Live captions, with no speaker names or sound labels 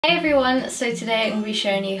Hey everyone, so today I'm going to be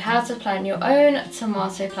showing you how to plant your own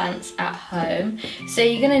tomato plants at home. So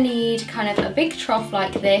you're going to need kind of a big trough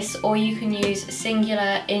like this, or you can use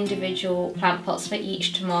singular individual plant pots for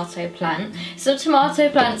each tomato plant. Some tomato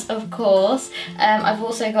plants, of course. I've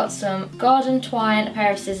also got some garden twine, a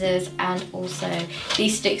pair of scissors, and also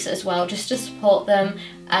these sticks as well, just to support them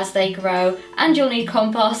as they grow. And you'll need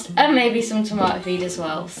compost and maybe some tomato feed as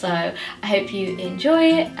well. So I hope you enjoy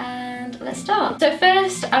it, and let's start. So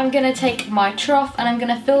first I'm going to take my trough and I'm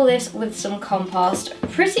going to fill this with some compost,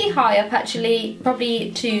 pretty high up actually,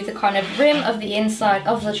 probably to the kind of rim of the inside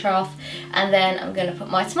of the trough, and then I'm going to put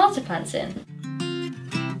my tomato plants in.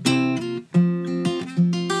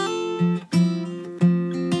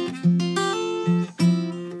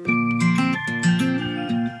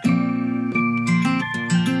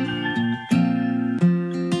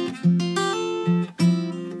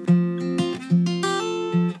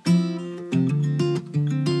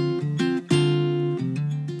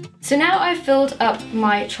 So now I've filled up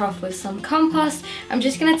my trough with some compost, I'm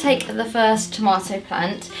just going to take the first tomato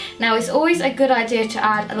plant. Now it's always a good idea to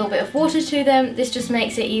add a little bit of water to them. This just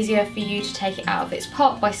makes it easier for you to take it out of its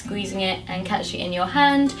pot by squeezing it and catching it in your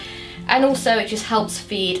hand. And also it just helps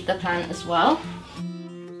feed the plant as well.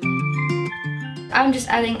 I'm just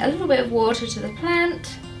adding a little bit of water to the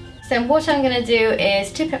plant. So what I'm going to do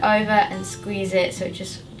is tip it over and squeeze it so it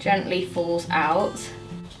just gently falls out.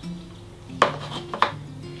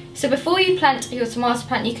 So before you plant your tomato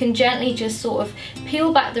plant, you can gently just sort of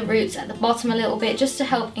peel back the roots at the bottom a little bit just to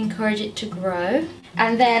help encourage it to grow.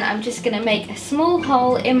 And then I'm just going to make a small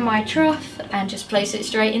hole in my trough and just place it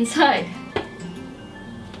straight inside.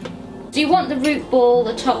 So you want the root ball,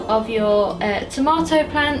 the top of your tomato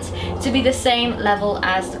plant, to be the same level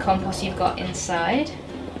as the compost you've got inside.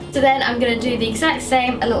 So then I'm going to do the exact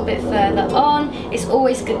same a little bit further on. It's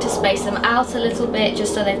always good to space them out a little bit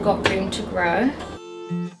just so they've got room to grow.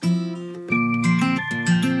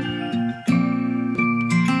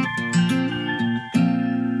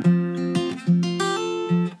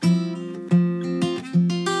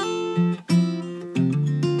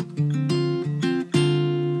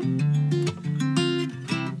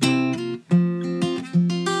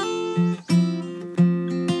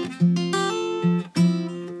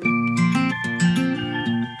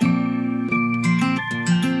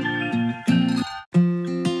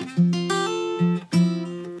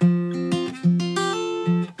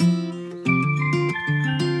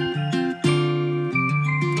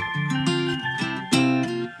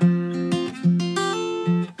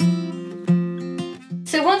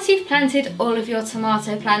 So once you've planted all of your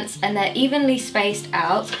tomato plants and they're evenly spaced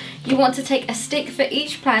out, you want to take a stick for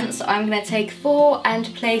each plant. So I'm going to take 4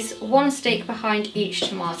 and place 1 stick behind each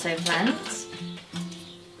tomato plant.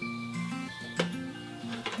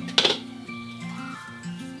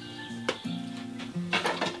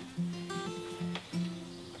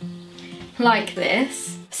 Like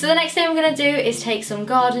this. So the next thing I'm going to do is take some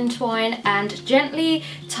garden twine and gently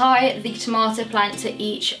tie the tomato plant to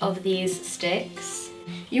each of these sticks.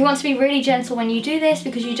 You want to be really gentle when you do this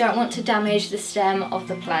because you don't want to damage the stem of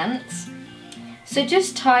the plant. So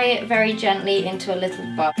just tie it very gently into a little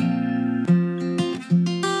bun.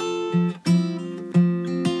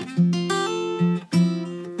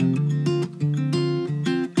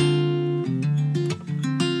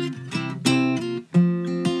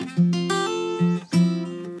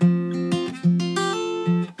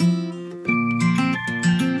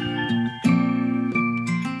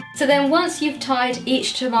 So then once you've tied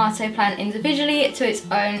each tomato plant individually to its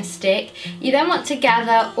own stick, you then want to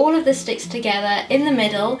gather all of the sticks together in the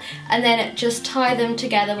middle and then just tie them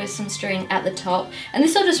together with some string at the top. And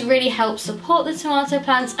this will just really help support the tomato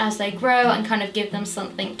plants as they grow and kind of give them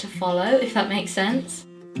something to follow, if that makes sense.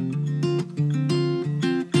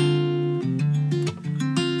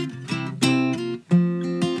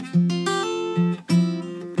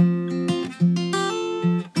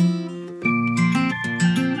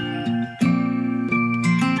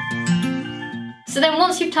 So then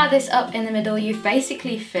once you've tied this up in the middle, you've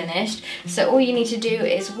basically finished. So all you need to do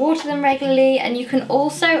is water them regularly, and you can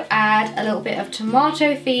also add a little bit of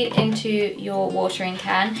tomato feed into your watering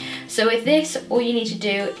can. So with this, all you need to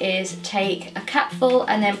do is take a capful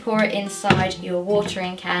and then pour it inside your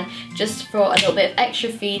watering can just for a little bit of extra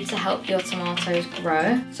feed to help your tomatoes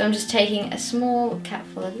grow. So I'm just taking a small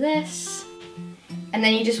capful of this, and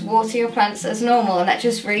then you just water your plants as normal, and that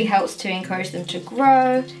just really helps to encourage them to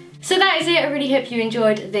grow. So that is it. I really hope you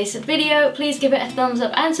enjoyed this video. Please give it a thumbs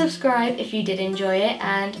up and subscribe if you did enjoy it,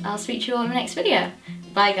 and I'll speak to you all in the next video.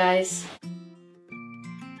 Bye guys.